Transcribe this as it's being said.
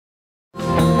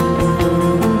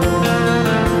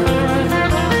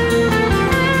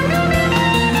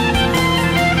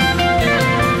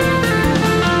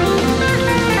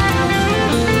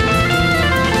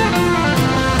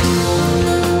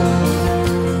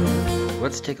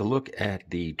Let's take a look at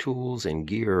the tools and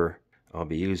gear I'll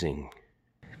be using.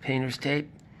 Painter's tape,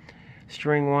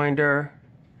 string winder.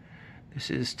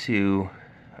 This is to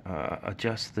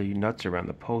adjust the nuts around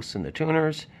the posts and the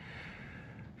tuners.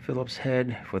 Phillips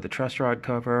head for the truss rod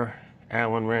cover.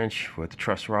 Allen wrench for the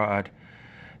truss rod.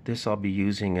 This I'll be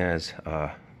using as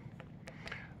a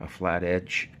flat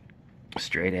edge,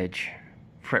 straight edge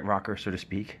fret rocker, so to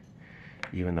speak,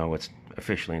 even though it's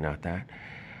officially not that.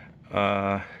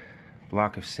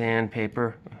 Block of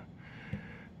sandpaper.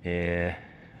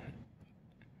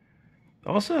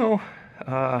 Also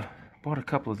bought a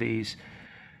couple of these,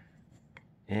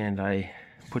 and I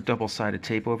put double-sided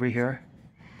tape over here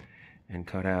and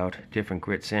cut out different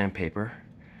grit sandpaper,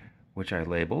 which I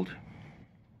labeled.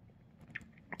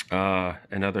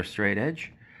 Another straight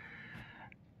edge,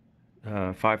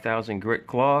 5,000 grit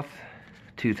cloth,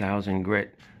 2,000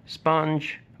 grit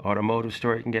sponge. Automotive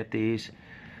store you can get these.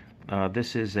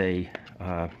 This is a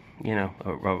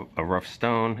rough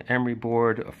stone emery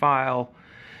board, a file,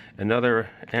 another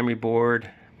emery board.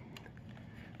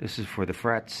 This is for the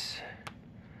frets.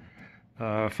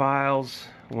 Files,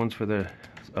 one's for the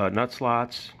nut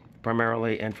slots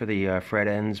primarily, and for the fret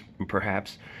ends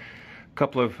perhaps. A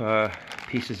couple of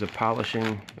pieces of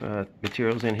polishing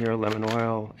materials in here, lemon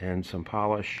oil and some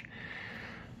polish.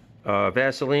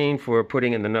 Vaseline for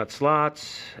putting in the nut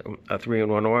slots, a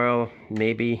 3-in-1 oil,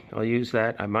 maybe I'll use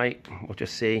that, I might, we'll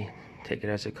just see, take it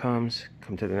as it comes.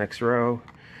 Come to the next row,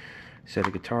 set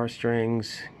of guitar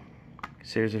strings,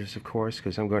 scissors of course,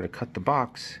 because I'm going to cut the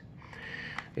box.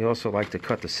 We also like to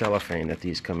cut the cellophane that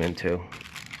these come into,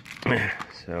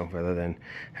 so rather than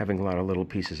having a lot of little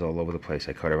pieces all over the place,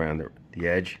 I cut around the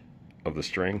edge of the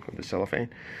string of the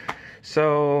cellophane.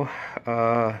 So,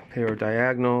 pair of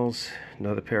diagonals,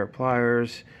 another pair of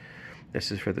pliers.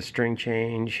 This is for the string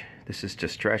change. This is to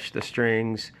stretch the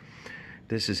strings.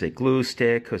 This is a glue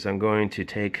stick, because I'm going to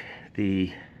take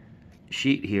the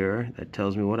sheet here that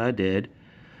tells me what I did,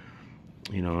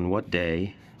 on what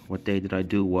day did I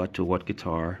do what to what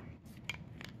guitar.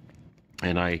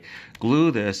 And I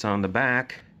glue this on the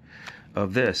back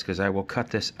of this, because I will cut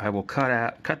this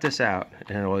out,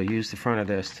 and I will use the front of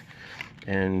this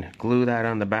and glue that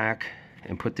on the back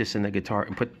and put this in the guitar,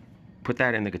 and put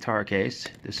that in the guitar case.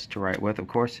 This is to write with, of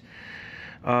course.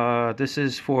 This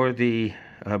is for the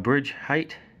bridge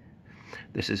height.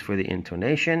 This is for the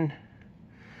intonation.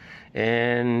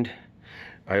 And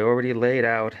I already laid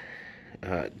out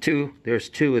there's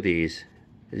two of these,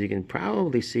 as you can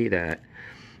probably see that.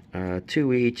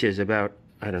 2 each is about,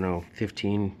 I don't know,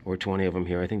 15 or 20 of them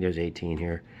here. I think there's 18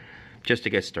 here, just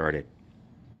to get started.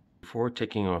 Before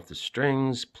taking off the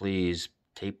strings, please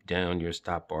tape down your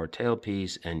stop bar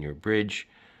tailpiece and your bridge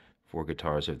for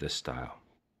guitars of this style.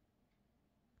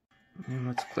 And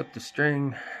let's clip the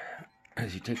string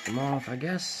as you take them off, I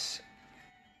guess.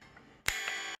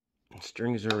 The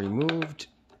strings are removed.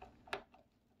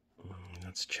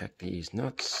 Let's check these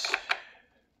nuts.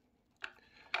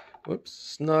 Whoops,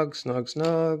 snug, snug,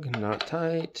 snug, not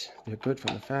tight. They're good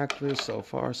from the factory, so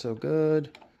far so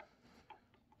good.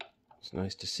 It's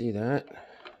nice to see that.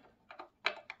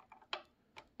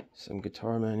 Some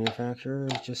guitar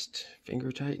manufacturers just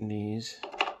finger tighten these.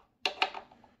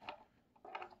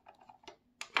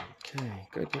 Okay,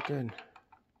 good, good, good.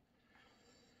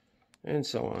 And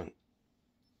so on.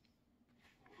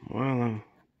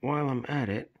 While I'm at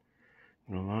it,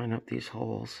 I'm gonna line up these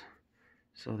holes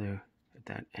so they're at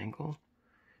that angle.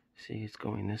 See, it's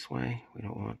going this way. We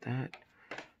don't want that.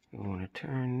 We want to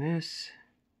turn this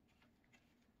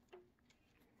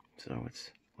so it's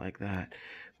like that.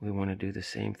 We want to do the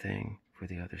same thing for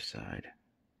the other side.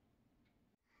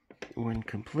 When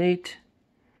complete,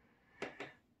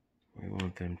 we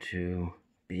want them to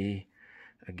be,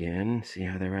 again, see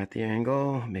how they're at the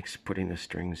angle? Makes putting the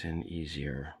strings in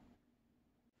easier.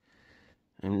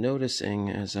 I'm noticing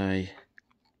as I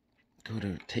go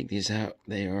to take these out,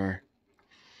 they're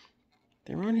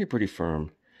on here pretty firm.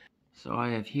 So I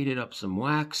have heated up some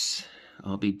wax.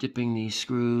 I'll be dipping these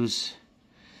screws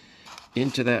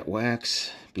into that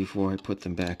wax before I put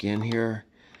them back in here.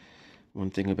 One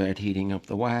thing about heating up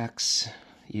the wax,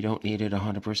 you don't need it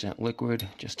 100% liquid,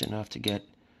 just enough to get,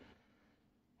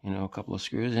 a couple of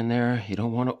screws in there. You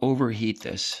don't want to overheat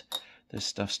this. This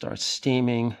stuff starts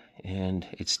steaming and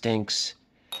it stinks,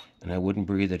 and I wouldn't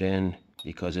breathe it in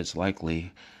because it's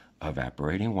likely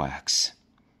evaporating wax.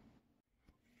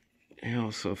 I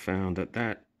also found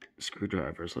that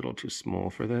screwdriver is a little too small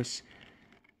for this,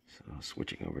 so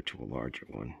switching over to a larger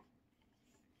one.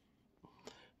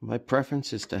 My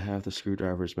preference is to have the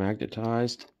screwdrivers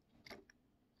magnetized.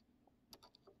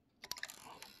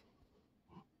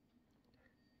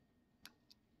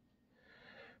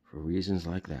 for reasons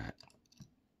like that.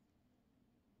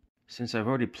 Since I've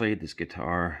already played this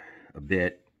guitar a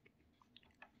bit,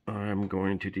 I'm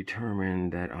going to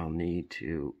determine that I'll need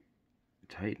to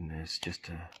tighten this just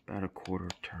about a quarter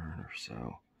turn or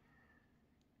so.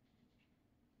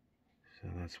 So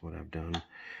that's what I've done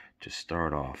to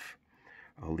start off.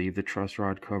 I'll leave the truss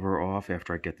rod cover off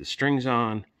after I get the strings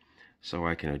on, so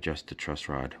I can adjust the truss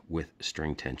rod with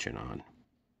string tension on.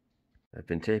 I've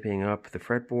been taping up the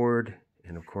fretboard,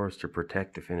 and of course to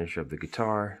protect the finish of the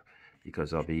guitar,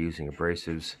 because I'll be using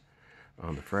abrasives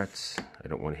on the frets. I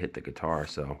don't want to hit the guitar,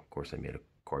 so of course I made a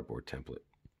cardboard template.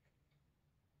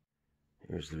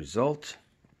 Here's the result.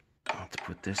 I'll have to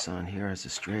put this on here as a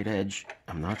straight edge.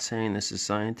 I'm not saying this is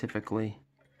scientifically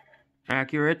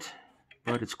accurate,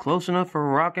 but it's close enough for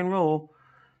rock and roll.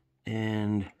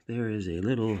 And there is a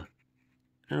little, I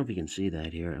don't know if you can see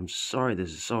that here. I'm sorry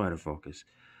this is so out of focus.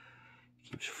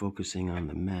 It keeps focusing on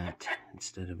the mat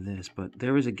instead of this, but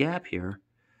there is a gap here,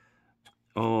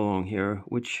 all along here,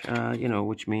 which,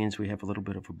 which means we have a little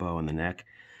bit of a bow in the neck.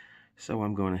 So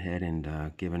I'm going ahead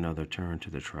and give another turn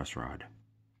to the truss rod.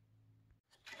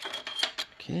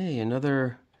 Okay,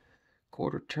 another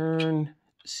quarter turn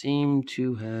seemed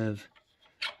to have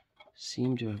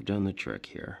done the trick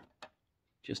here.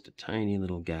 Just a tiny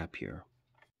little gap here.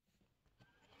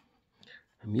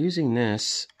 I'm using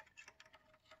this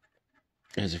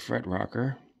as a fret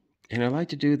rocker, and I like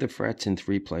to do the frets in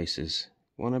 3 places.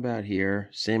 One about here,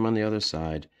 same on the other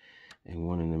side, and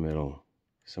one in the middle.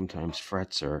 Sometimes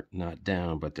frets are not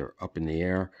down, but they're up in the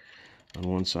air on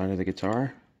one side of the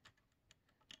guitar.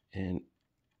 And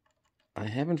I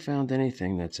haven't found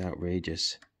anything that's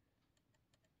outrageous.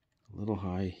 A little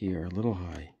high here, a little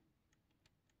high.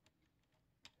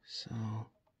 So,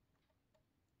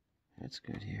 that's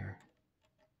good here.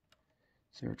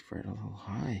 3rd fret a little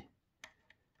high.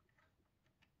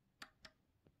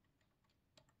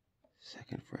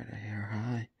 2nd fret a hair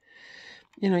high.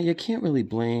 You know, you can't really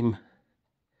blame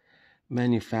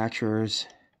manufacturers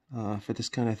for this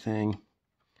kind of thing,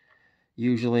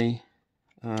 usually,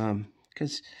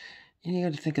 because you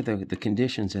got to think of the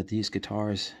conditions that these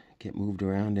guitars get moved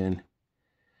around in.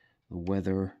 The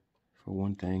weather, for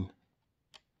one thing,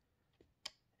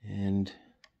 and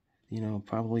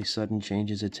probably sudden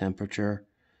changes of temperature,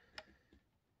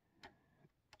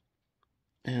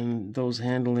 and those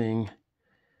handling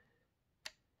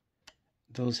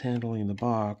the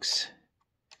box.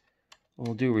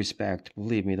 All due respect,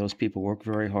 believe me, those people work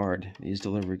very hard, these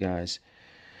delivery guys.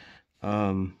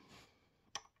 But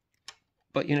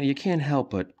you can't help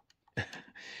but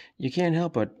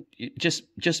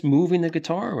just moving the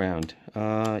guitar around,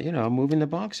 moving the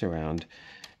box around.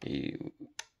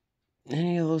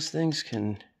 Any of those things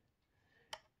can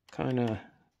kind of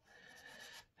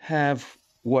have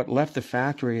what left the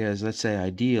factory as, let's say,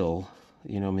 ideal,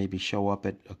 maybe show up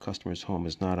at a customer's home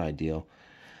as not ideal.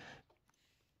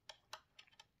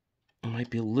 It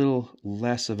might be a little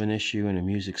less of an issue in a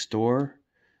music store,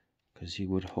 because you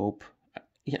would hope,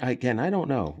 again, I don't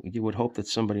know, you would hope that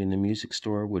somebody in the music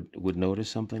store would notice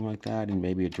something like that and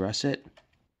maybe address it.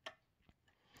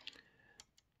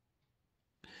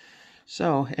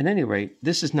 So, at any rate,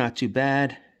 this is not too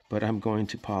bad, but I'm going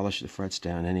to polish the frets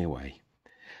down anyway.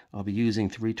 I'll be using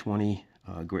 320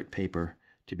 grit paper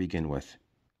to begin with.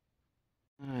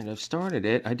 All right, I've started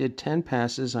it. I did 10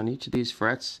 passes on each of these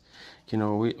frets.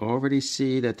 We already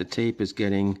see that the tape is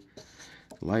getting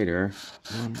lighter.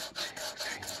 1, 2,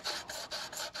 3,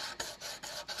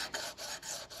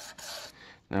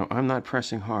 4. Now, I'm not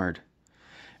pressing hard,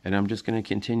 and I'm just going to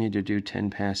continue to do 10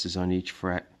 passes on each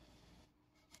fret.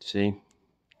 See?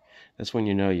 That's when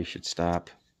you know you should stop.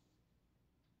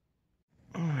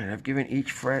 All right, I've given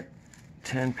each fret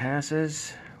 10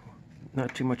 passes.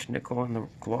 Not too much nickel on the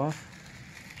cloth.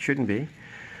 Shouldn't be.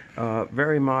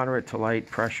 Very moderate to light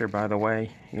pressure, by the way.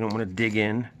 You don't want to dig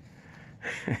in.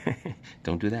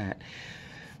 Don't do that.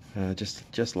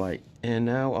 Just light. And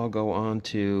now I'll go on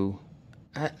to,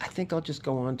 I think I'll just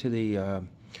go on to the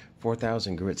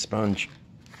 4,000 grit sponge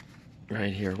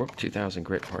right here. Whoop, 2,000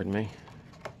 grit, pardon me.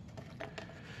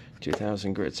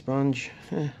 2,000 grit sponge.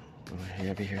 A little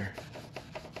heavy here.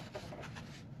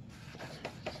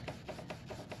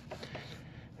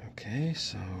 Okay,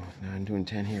 so now I'm doing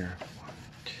 10 here. 1,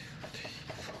 2, 3,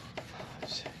 4, 5,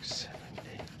 6, 7,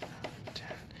 8, 9, 10.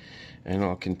 And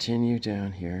I'll continue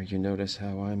down here. You notice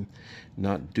how I'm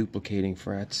not duplicating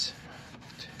frets.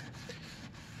 1, 2,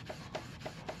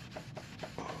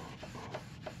 3, 4.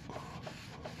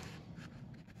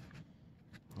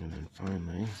 And then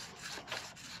finally,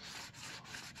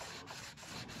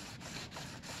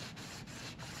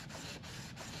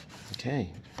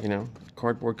 okay,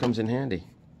 cardboard comes in handy.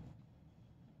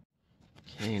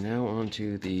 Okay, now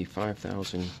onto the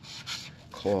 5000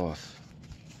 cloth.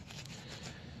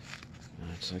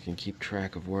 So I can keep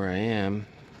track of where I am.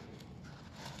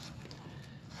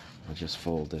 I'll just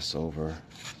fold this over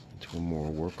into a more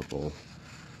workable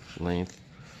length.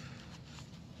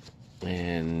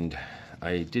 And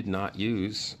I did not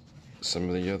use some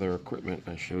of the other equipment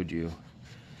I showed you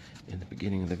in the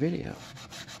beginning of the video.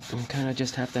 I kind of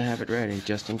just have to have it ready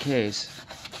just in case.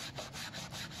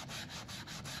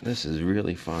 This is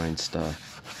really fine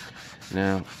stuff.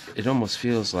 Now, it almost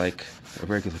feels like a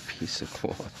regular piece of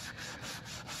cloth.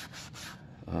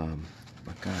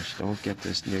 But gosh, don't get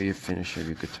this near your finish of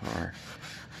your guitar.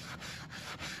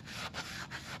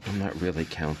 I'm not really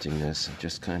counting this. I'm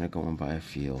just kind of going by a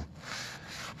feel.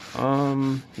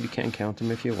 You can count them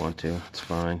if you want to. It's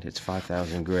fine. It's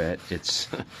 5000 grit. It's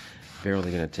barely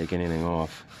going to take anything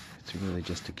off. It's really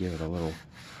just to give it a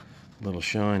little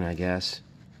shine, I guess.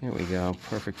 Here we go.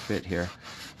 Perfect fit here.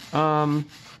 I'm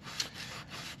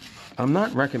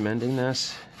not recommending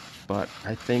this, but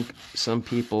I think some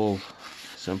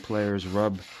players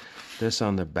rub this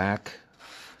on the back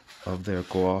of their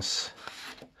gloss-laden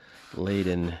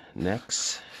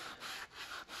necks,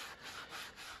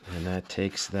 and that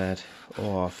takes that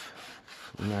off.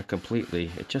 Not completely.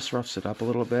 It just roughs it up a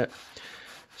little bit,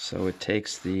 so it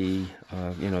takes the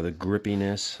the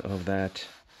grippiness of that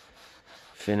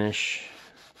finish.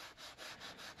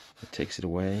 It takes it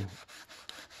away,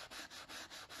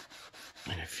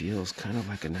 and it feels kind of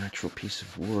like a natural piece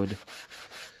of wood.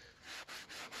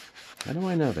 How do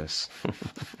I know this?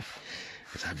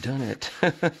 Because I've done it.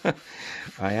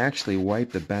 I actually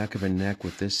wiped the back of a neck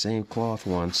with this same cloth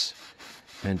once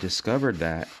and discovered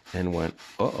that and went,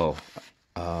 uh-oh,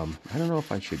 I don't know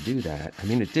if I should do that. I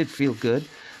mean, it did feel good,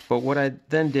 but what I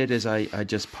then did is I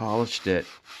just polished it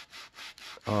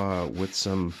with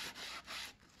some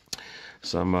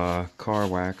car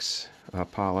wax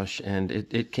polish, and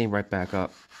it came right back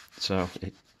up. So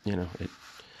it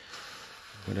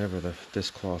whatever this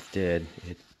cloth did,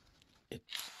 it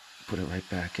put it right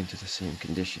back into the same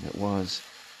condition it was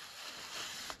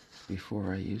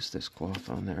before I used this cloth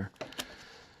on there.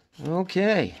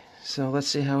 Okay, so let's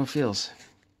see how it feels.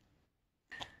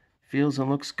 Feels and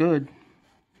looks good.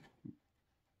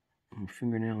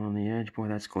 Fingernail on the edge. Boy,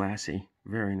 that's glassy.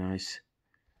 Very nice.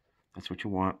 That's what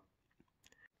you want.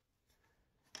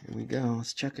 Here we go.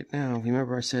 Let's check it now.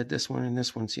 Remember I said this one and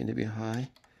this one seem to be high.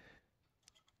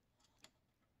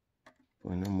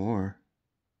 Boy, no more.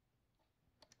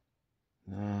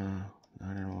 No,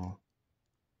 not at all.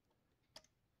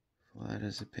 Flat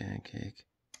as a pancake.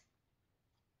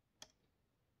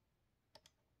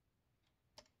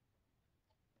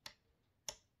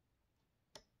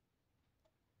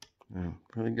 Oh,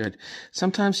 really good.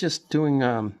 Sometimes just doing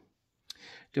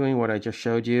what I just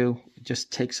showed you, it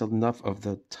just takes enough of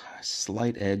the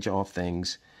slight edge off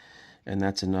things, and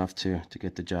that's enough to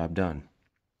get the job done.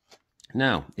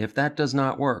 Now, if that does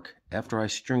not work after I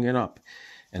string it up,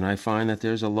 and I find that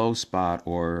there's a low spot,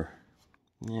 or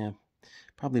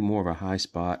probably more of a high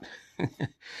spot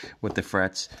with the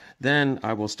frets, then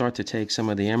I will start to take some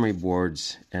of the emery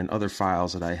boards and other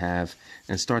files that I have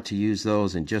and start to use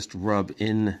those and just rub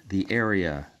in the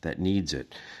area that needs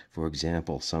it. For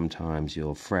example, sometimes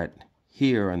you'll fret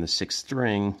here on the 6th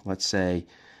string, let's say,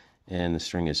 and the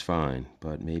string is fine,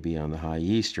 but maybe on the high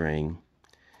E string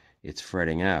it's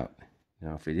fretting out.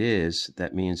 Now if it is,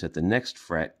 that means that the next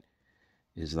fret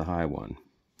is the high one.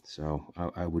 So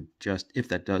I would just, if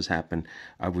that does happen,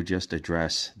 I would just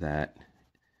address that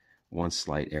one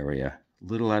slight area,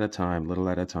 little at a time, little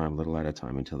at a time, little at a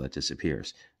time, until that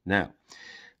disappears. Now,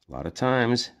 a lot of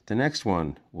times, the next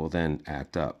one will then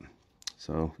act up.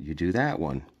 So you do that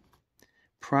one.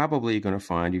 Probably you're going to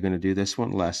find you're going to do this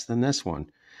one less than this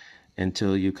one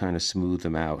until you kind of smooth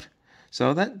them out.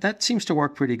 So that seems to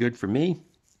work pretty good for me.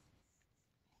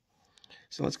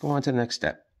 So let's go on to the next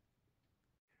step.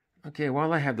 Okay,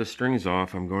 while I have the strings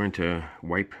off, I'm going to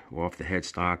wipe off the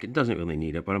headstock. It doesn't really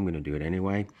need it, but I'm going to do it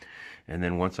anyway. And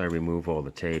then once I remove all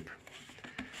the tape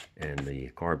and the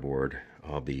cardboard,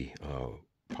 I'll be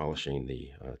polishing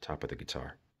the top of the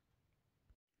guitar.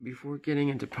 Before getting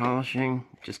into polishing,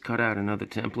 just cut out another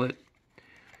template.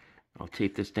 I'll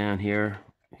tape this down here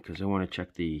because I want to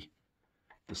check the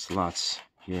slots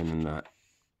here in the nut.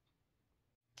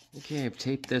 Okay, I've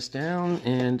taped this down,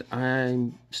 and I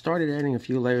started adding a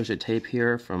few layers of tape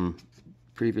here from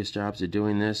previous jobs of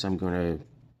doing this. I'm going to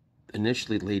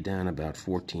initially lay down about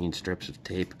 14 strips of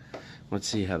tape. Let's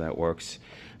see how that works.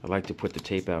 I like to put the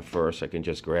tape out first. I can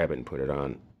just grab it and put it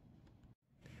on.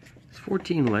 There's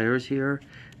 14 layers here.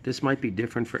 This might be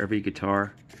different for every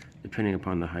guitar, depending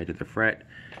upon the height of the fret.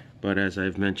 But as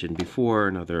I've mentioned before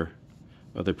in other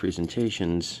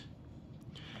presentations,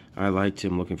 I'm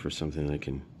looking for something that I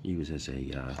can use as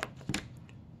a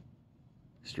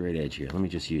straight edge here. Let me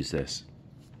just use this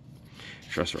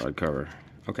truss rod cover.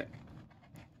 Okay.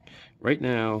 Right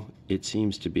now, it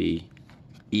seems to be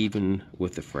even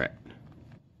with the fret,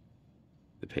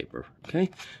 the paper.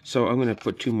 Okay, so I'm going to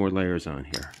put 2 more layers on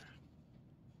here.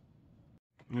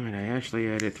 All right, I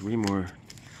actually added 3 more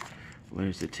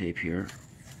layers of tape here.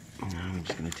 Now I'm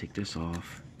just going to take this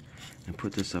off and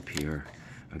put this up here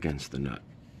against the nut.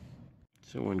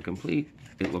 So when complete,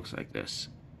 it looks like this.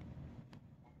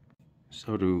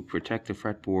 So to protect the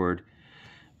fretboard,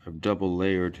 I've double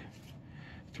layered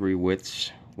 3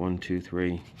 widths, 1, 2,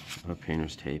 3 of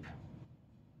painter's tape.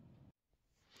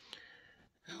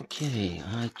 Okay,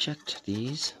 I checked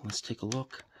these. Let's take a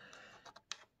look.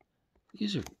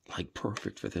 These are like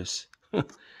perfect for this. I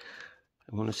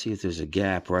want to see if there's a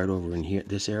gap right over in here,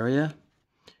 this area.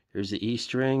 Here's the E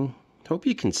string. Hope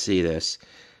you can see this.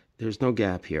 There's no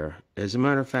gap here. As a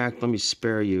matter of fact, let me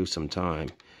spare you some time.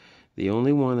 The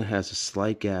only one that has a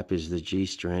slight gap is the G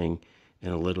string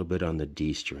and a little bit on the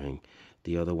D string.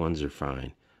 The other ones are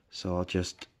fine. So I'll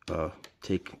just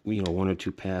take 1 or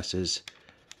 2 passes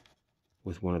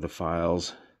with one of the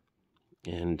files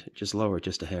and just lower it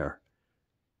just a hair.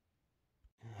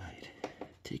 All right,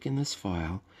 taking this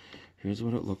file, here's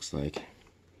what it looks like.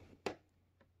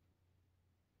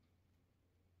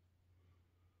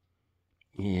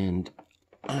 And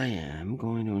I am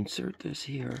going to insert this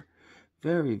here.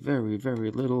 Very, very,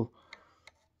 very little.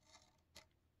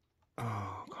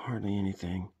 Oh, hardly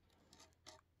anything.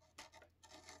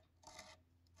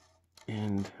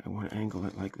 And I want to angle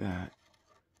it like that.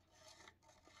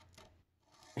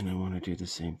 And I want to do the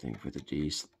same thing for the D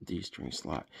string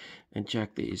slot. And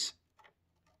check these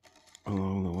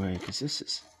along the way,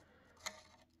 because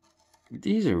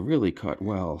these are really cut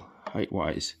well,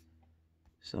 height-wise.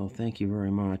 So thank you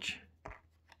very much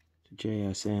to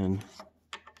JSN.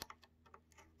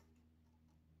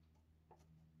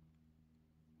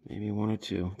 Maybe 1 or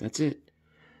 2. That's it.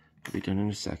 I'll be done in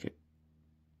a second.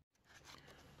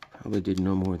 Probably did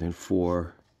no more than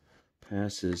 4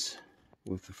 passes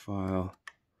with the file.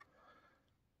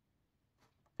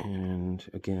 And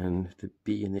again, the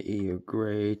B and the E are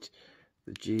great.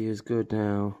 The G is good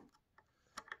now.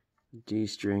 The D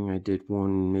string, I did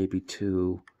 1, maybe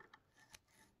 2.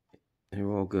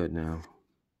 They're all good now.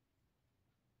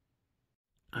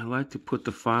 I like to put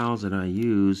the files that I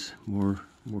use more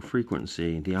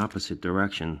frequency, the opposite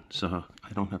direction, so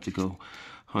I don't have to go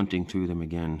hunting through them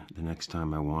again the next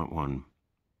time I want one.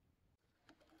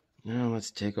 Now let's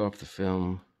take off the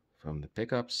film from the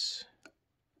pickups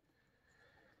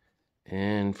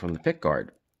and from the pick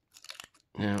guard.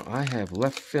 Now I have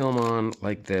left film on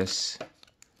like this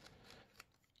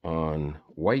on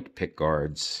white pick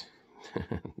guards.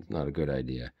 Not a good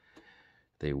idea.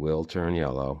 They will turn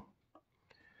yellow,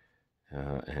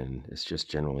 and it's just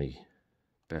generally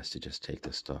best to just take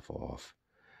this stuff off.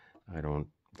 I don't,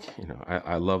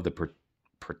 I love the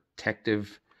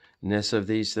protectiveness of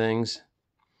these things,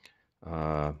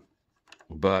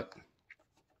 but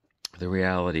the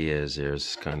reality is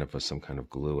there's kind of some kind of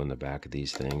glue in the back of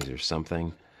these things or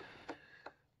something. I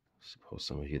suppose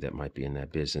some of you that might be in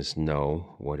that business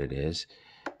know what it is,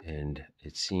 and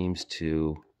it seems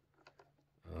to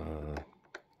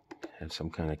have some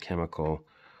kind of chemical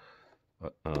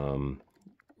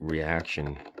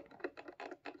reaction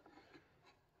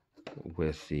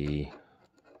with the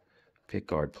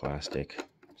pickguard plastic.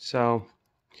 So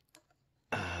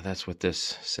that's what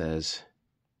this says.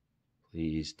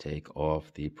 Please take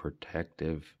off the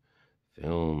protective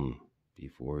film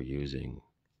before using.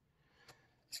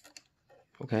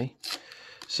 Okay,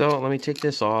 so let me take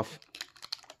this off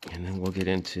and then we'll get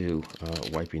into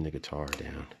wiping the guitar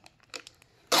down.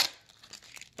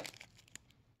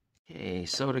 Okay,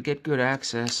 so to get good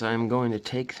access, I'm going to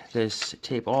take this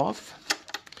tape off.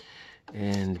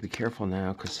 And be careful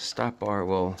now, because the stop bar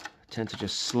will tend to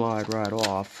just slide right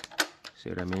off. See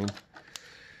what I mean?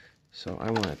 So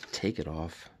I want to take it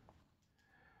off.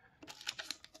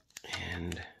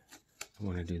 And I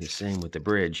want to do the same with the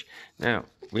bridge. Now,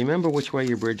 remember which way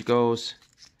your bridge goes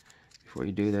before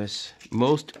you do this.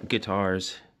 Most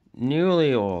guitars,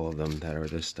 nearly all of them that are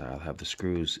this style, have the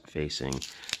screws facing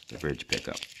the bridge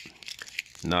pickup.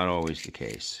 Not always the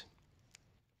case.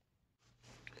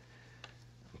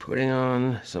 Putting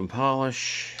on some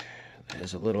polish.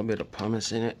 There's a little bit of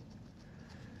pumice in it.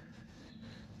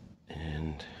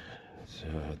 And so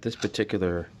this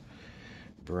particular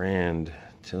brand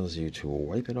tells you to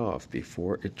wipe it off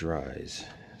before it dries.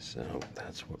 So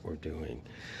that's what we're doing.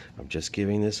 I'm just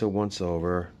giving this a once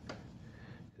over.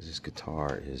 because this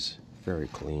guitar is very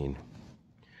clean.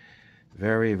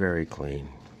 Very, very clean.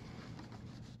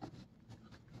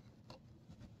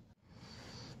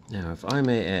 Now, if I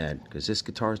may add, because this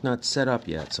guitar is not set up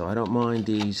yet, so I don't mind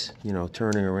these, you know,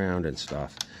 turning around and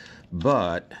stuff.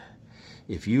 But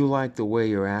if you like the way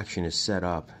your action is set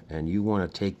up and you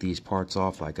want to take these parts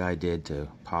off like I did to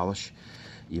polish,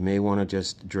 you may want to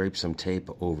just drape some tape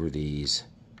over these,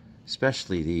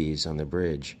 especially these on the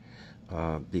bridge,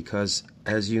 because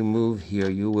as you move here,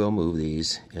 you will move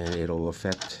these and it'll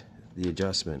affect the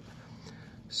adjustment.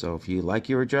 So if you like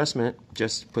your adjustment,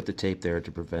 just put the tape there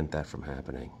to prevent that from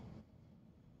happening.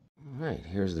 All right,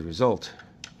 here's the result.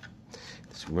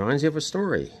 This reminds you of a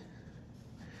story.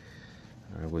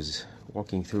 I was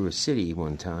walking through a city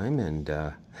one time, and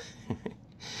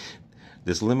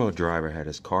this limo driver had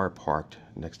his car parked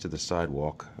next to the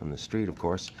sidewalk on the street, of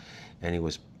course, and he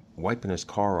was wiping his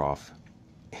car off.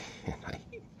 And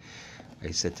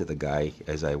I said to the guy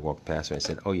as I walked past him, I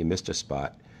said, "Oh, you missed a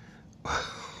spot."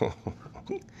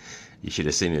 You should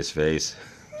have seen his face.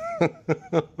 I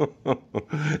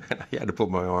had to put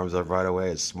my arms up right away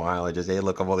and smile and just, "Hey,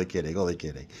 look, I'm only kidding, only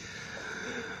kidding."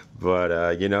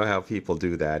 But you know how people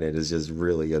do that. It is just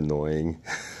really annoying.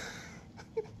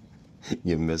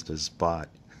 You missed a spot.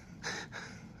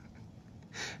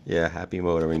 Yeah, happy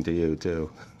motoring to you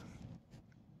too.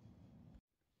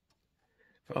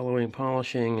 Following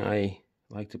polishing, I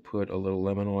like to put a little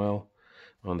lemon oil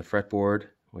on the fretboard,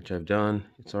 which I've done.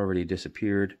 It's already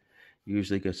disappeared.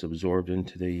 Usually gets absorbed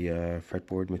into the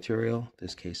fretboard material. In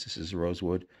this case, this is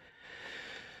rosewood.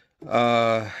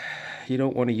 You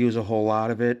don't want to use a whole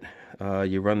lot of it.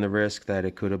 You run the risk that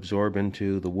it could absorb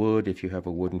into the wood if you have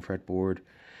a wooden fretboard,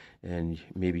 and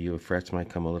maybe your frets might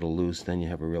come a little loose. Then you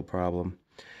have a real problem.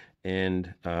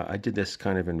 And I did this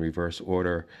kind of in reverse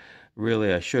order.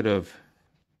 Really, I should have,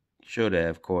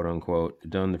 quote unquote,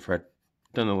 done the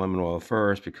lemon oil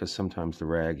first, because sometimes the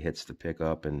rag hits the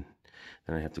pickup and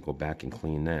then I have to go back and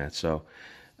clean that. So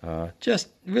just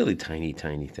really tiny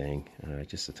thing,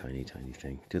 just a tiny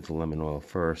thing. Do the lemon oil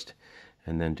first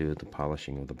and then do the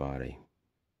polishing of the body.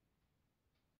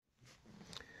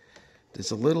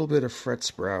 There's a little bit of fret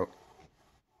sprout,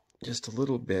 just a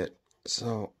little bit.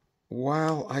 So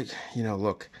while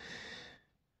look,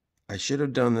 I should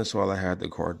have done this while I had the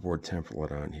cardboard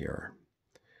template on here.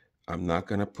 I'm not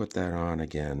going to put that on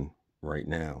again right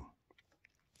now.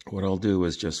 What I'll do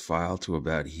is just file to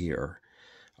about here.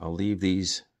 I'll leave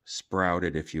these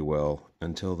sprouted, if you will,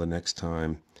 until the next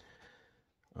time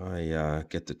I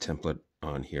get the template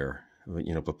on here.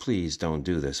 But please don't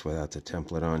do this without the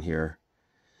template on here.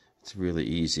 It's really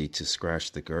easy to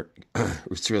scratch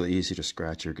it's really easy to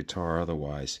scratch your guitar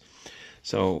otherwise.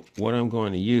 So what I'm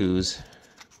going to use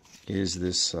is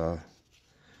this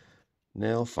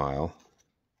nail file.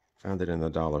 Found it in the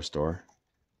dollar store.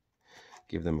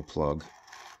 Give them a plug.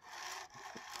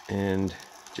 And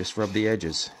just rub the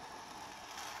edges.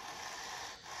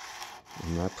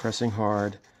 I'm not pressing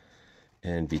hard.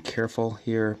 And be careful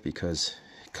here because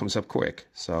it comes up quick.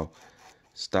 So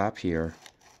stop here.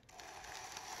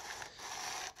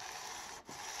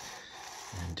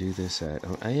 And do this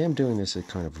I am doing this at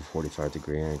kind of a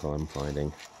 45-degree angle, I'm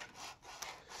finding.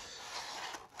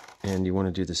 And you want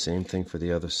to do the same thing for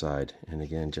the other side. And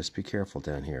again, just be careful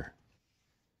down here.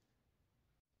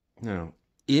 Now,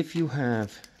 if you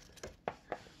have,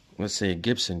 let's say, a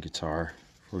Gibson guitar,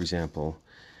 for example,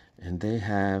 and they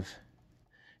have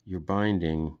your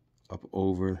binding up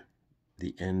over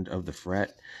the end of the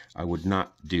fret, I would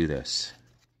not do this.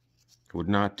 I would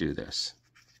not do this.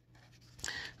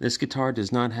 This guitar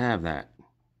does not have that.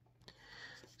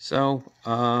 So,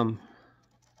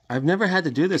 I've never had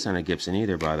to do this on a Gibson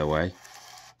either, by the way.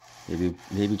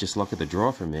 Maybe just luck of the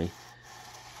draw for me.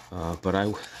 But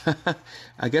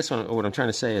I guess what I'm trying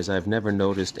to say is I've never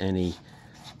noticed any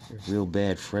real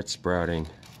bad fret sprouting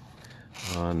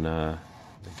on the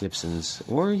Gibsons,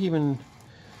 or even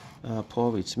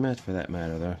Paul Reed Smith for that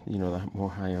matter. The more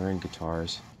higher end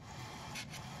guitars.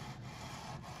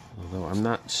 Although I'm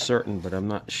not certain, but I'm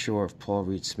not sure if Paul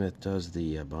Reed Smith does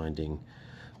the binding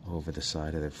over the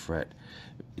side of the fret.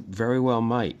 Very well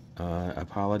might.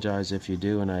 Apologize if you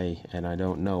do, and I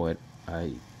don't know it.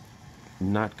 I'm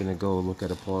not going to go look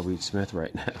at a Paul Reed Smith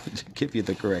right now to give you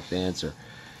the correct answer.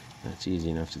 That's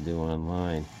easy enough to do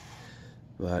online.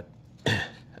 But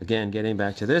again, getting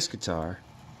back to this guitar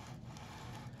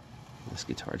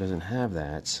doesn't have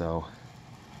that, so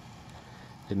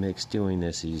it makes doing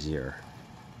this easier.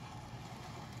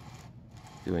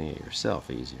 Doing it yourself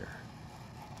easier.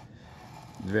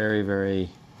 Very, very,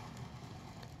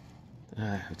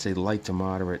 I would say light to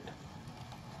moderate.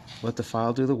 Let the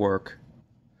file do the work.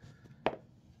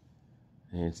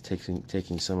 and it's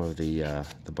taking some of the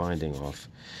binding off,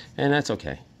 and that's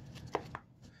okay.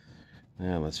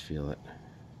 Now let's feel it.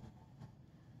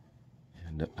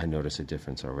 And I notice a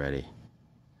difference already.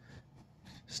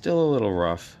 Still a little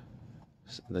rough.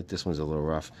 Like this one's a little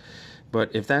rough,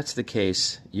 but if that's the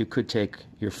case, you could take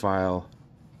your file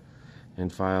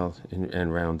and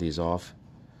round these off.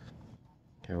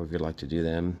 However you'd like to do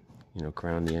them, you know,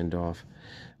 crown the end off.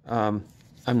 I'm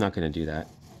not going to do that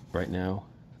right now.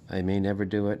 I may never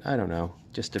do it. I don't know.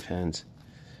 Just depends.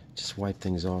 Just wipe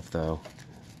things off though.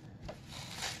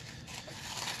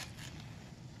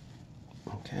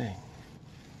 Okay.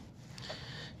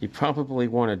 You probably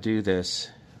want to do this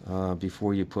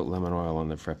before you put lemon oil on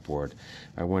the fretboard.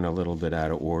 I went a little bit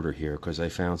out of order here because I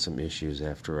found some issues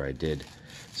after I did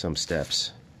some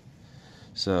steps.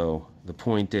 So the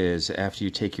point is, after you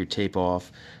take your tape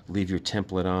off, leave your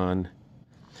template on,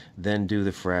 then do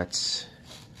the frets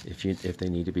if they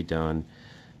need to be done.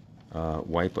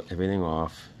 Wipe everything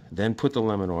off, then put the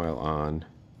lemon oil on.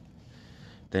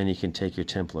 Then you can take your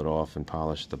template off and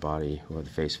polish the body or the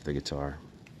face of the guitar.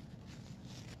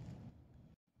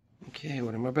 Okay,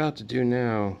 what I'm about to do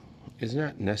now is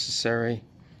not necessary.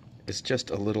 It's just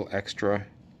a little extra.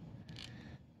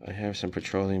 I have some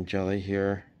petroleum jelly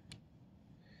here.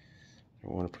 I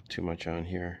don't want to put too much on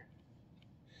here.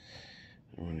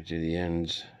 I want to do the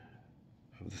ends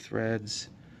of the threads,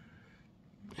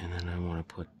 and then I want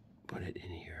to put it in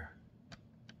here.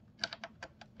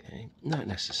 Okay, not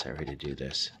necessary to do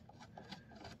this,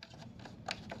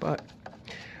 but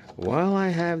while I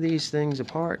have these things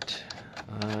apart,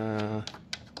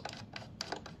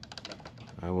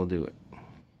 I will do it.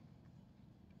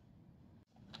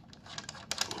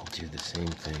 I'll do the same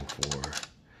thing for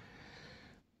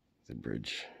the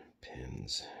bridge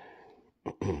pins.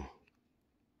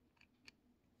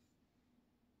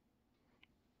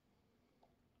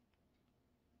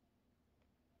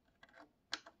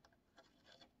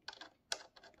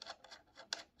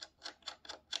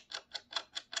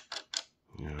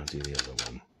 Now I'll do the other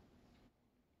one.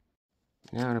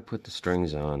 Now to put the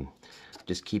strings on,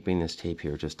 just keeping this tape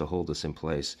here just to hold this in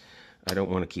place. I don't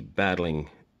want to keep battling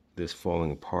this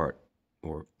falling apart,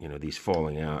 or these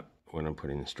falling out when I'm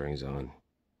putting the strings on.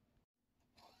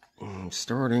 I'm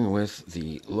starting with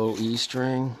the low E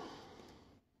string.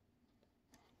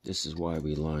 This is why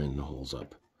we line the holes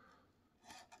up.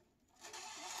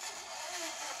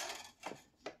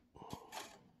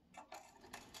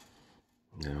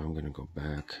 Now I'm going to go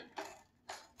back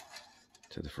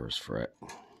to the first fret,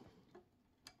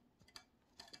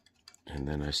 and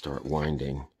then I start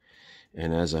winding,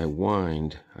 and as I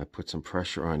wind I put some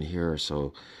pressure on here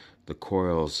so the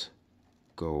coils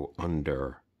go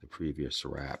under the previous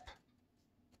wrap.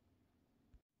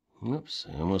 Oops,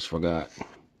 I almost forgot.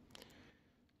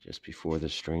 Just before the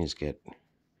strings get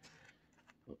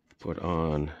put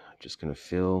on, I'm just going to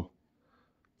fill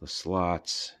the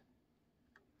slots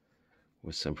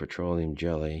with some petroleum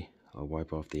jelly. I'll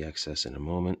wipe off the excess in a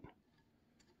moment.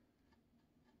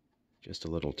 Just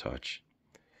a little touch.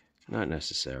 Not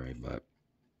necessary, but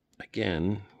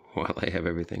again, while I have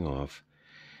everything off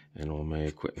and all my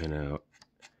equipment out,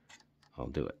 I'll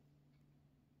do it.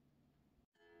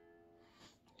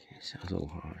 Okay, sounds a little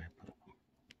high,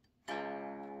 but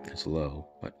it's low.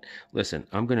 But listen,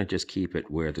 I'm going to just keep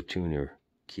it where the tuner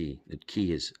key, the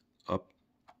key is up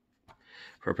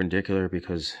perpendicular,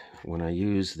 because when I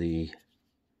use the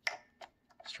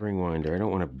string winder, I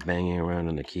don't want it banging around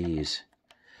on the keys.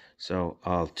 So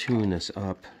I'll tune this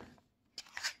up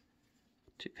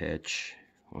to pitch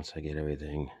once I get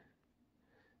everything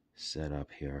set up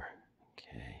here.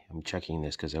 Okay, I'm checking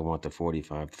this because I want the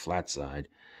 45 flat side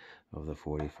of the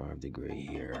 45 degree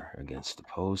here against the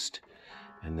post,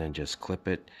 and then just clip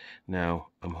it. Now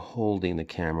I'm holding the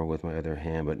camera with my other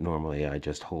hand, but normally I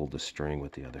just hold the string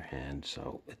with the other hand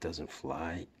so it doesn't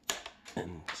fly.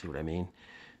 And see what I mean?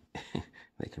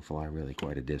 They can fly really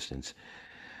quite a distance.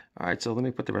 All right, so let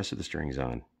me put the rest of the strings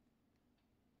on.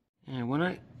 And when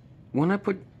I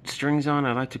put strings on,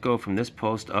 I like to go from this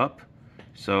post up.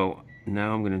 So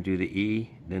now I'm going to do the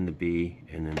E, then the B,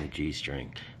 and then the G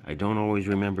string. I don't always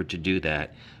remember to do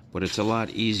that, but it's a lot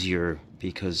easier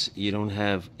because you don't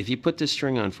have, if you put this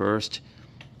string on first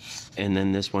and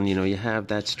then this one, you have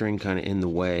that string kind of in the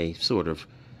way, sort of.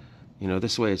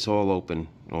 This way it's all open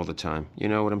all the time. You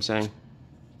know what I'm saying?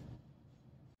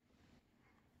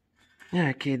 Yeah,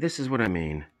 okay, this is what I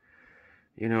mean.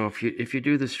 If you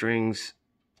do the strings,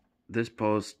 this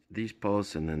post, these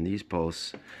posts, and then these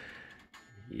posts,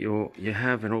 you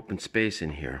have an open space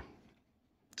in here.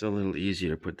 It's a little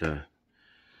easier to put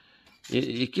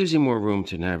it gives you more room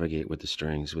to navigate with the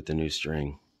strings, with the new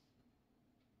string.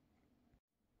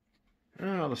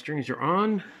 Oh, the strings are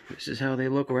on. This is how they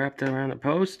look wrapped around the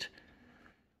post.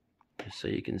 Just so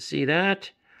you can see that.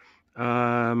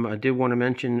 I did want to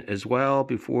mention as well,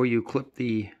 before you clip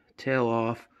the tail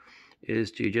off, is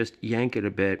to just yank it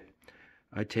a bit.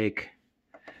 I take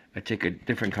a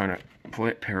different kind of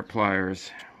pair of pliers,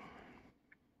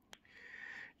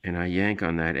 and I yank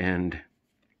on that end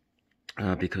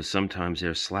because sometimes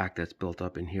there's slack that's built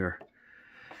up in here.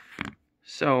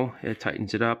 So it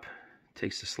tightens it up,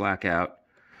 takes the slack out,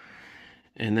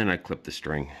 and then I clip the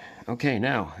string. Okay,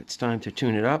 now it's time to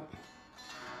tune it up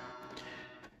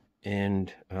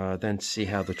and then see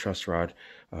how the truss rod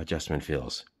adjustment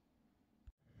feels.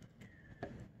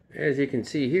 As you can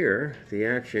see here, the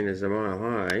action is a mile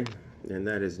high, and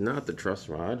that is not the truss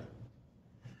rod.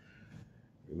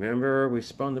 Remember, we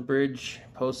spun the bridge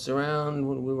posts around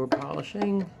when we were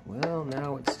polishing? Well,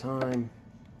 now it's time.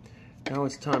 Now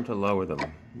it's time to lower them.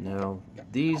 Now,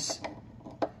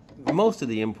 most of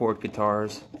the import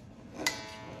guitars,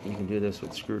 you can do this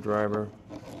with a screwdriver.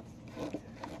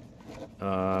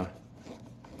 Other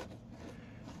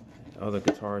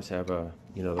guitars have the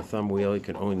thumb wheel. You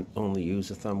can only use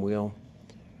the thumb wheel,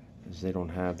 because they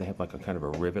have like a kind of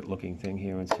a rivet looking thing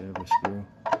here instead of a screw,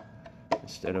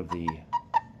 instead of the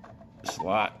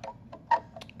slot.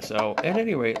 So at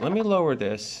any rate, let me lower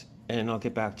this and I'll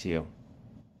get back to you.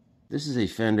 This is a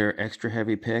Fender extra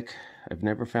heavy pick. I've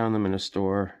never found them in a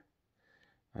store.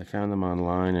 I found them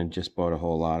online and just bought a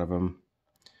whole lot of them.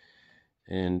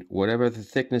 And whatever the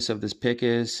thickness of this pick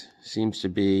is, seems to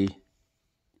be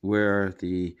where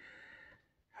the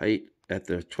height at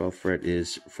the 12th fret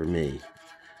is for me.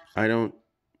 I don't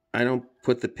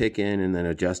put the pick in and then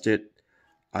adjust it.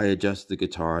 I adjust the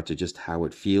guitar to just how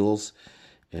it feels,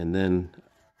 and then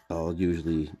I'll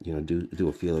usually do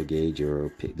a feeler gauge or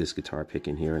pick this guitar pick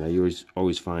in here, and I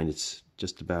always find it's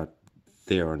just about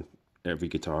there on every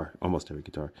guitar, almost every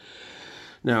guitar.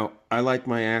 Now, I like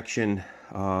my action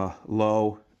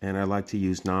low, and I like to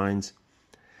use 9s.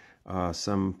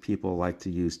 Some people like to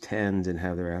use 10s and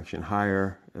have their action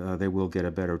higher. They will get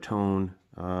a better tone.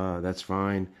 That's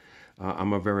fine.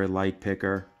 I'm a very light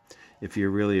picker. If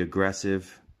you're really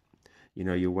aggressive,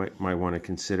 you might want to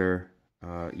consider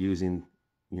using,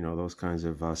 those kinds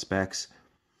of specs.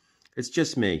 It's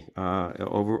just me.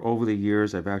 Over the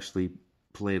years, I've actually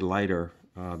played lighter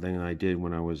than I did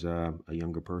when I was a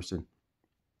younger person.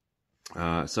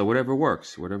 So whatever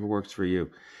works for you.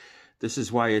 This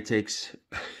is why it takes,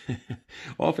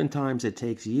 oftentimes it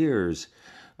takes years,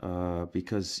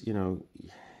 because,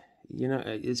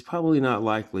 it's probably not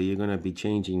likely you're going to be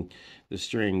changing the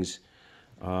strings,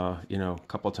 a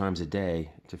couple times a day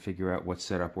to figure out what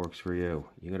setup works for you.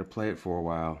 You're going to play it for a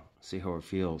while, see how it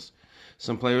feels.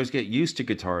 Some players get used to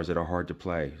guitars that are hard to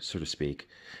play, so to speak.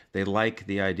 They like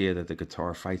the idea that the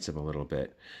guitar fights them a little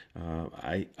bit.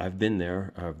 I've been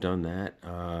there. I've done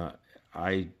that.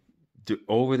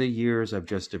 Over the years, I've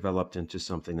just developed into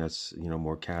something that's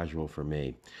more casual for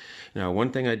me. Now,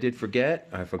 one thing I did forget,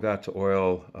 I forgot to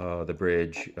oil the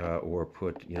bridge or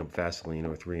put Vaseline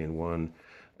or 3-in-1.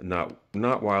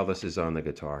 Not while this is on the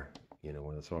guitar.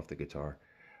 When it's off the guitar,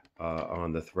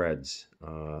 on the threads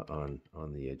on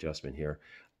the adjustment here.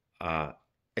 I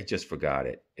just forgot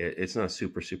it. It's not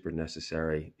super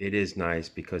necessary. It is nice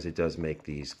because it does make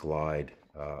these glide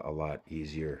a lot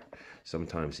easier.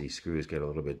 Sometimes these screws get a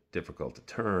little bit difficult to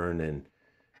turn, and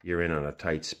you're in on a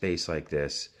tight space like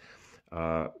this.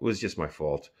 It was just my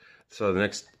fault. So the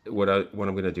next, what I'm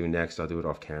going to do next, I'll do it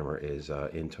off camera, is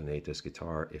intonate this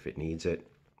guitar if it needs it.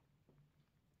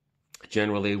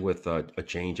 Generally, with a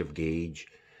change of gauge,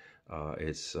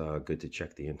 it's good to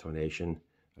check the intonation.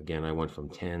 Again, I went from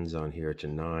 10s on here to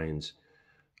 9s,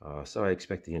 so I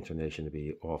expect the intonation to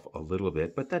be off a little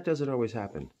bit, but that doesn't always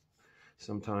happen.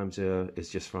 Sometimes it's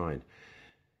just fine.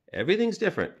 Everything's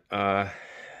different.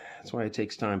 That's why it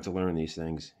takes time to learn these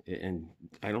things, and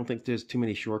I don't think there's too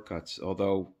many shortcuts,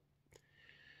 although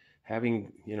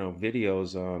having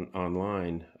videos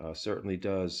online certainly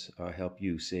does help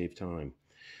you save time.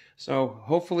 So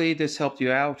hopefully this helped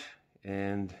you out,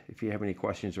 and if you have any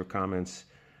questions or comments,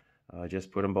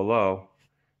 just put them below,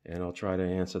 and I'll try to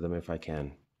answer them if I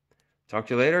can. Talk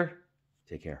to you later.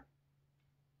 Take care.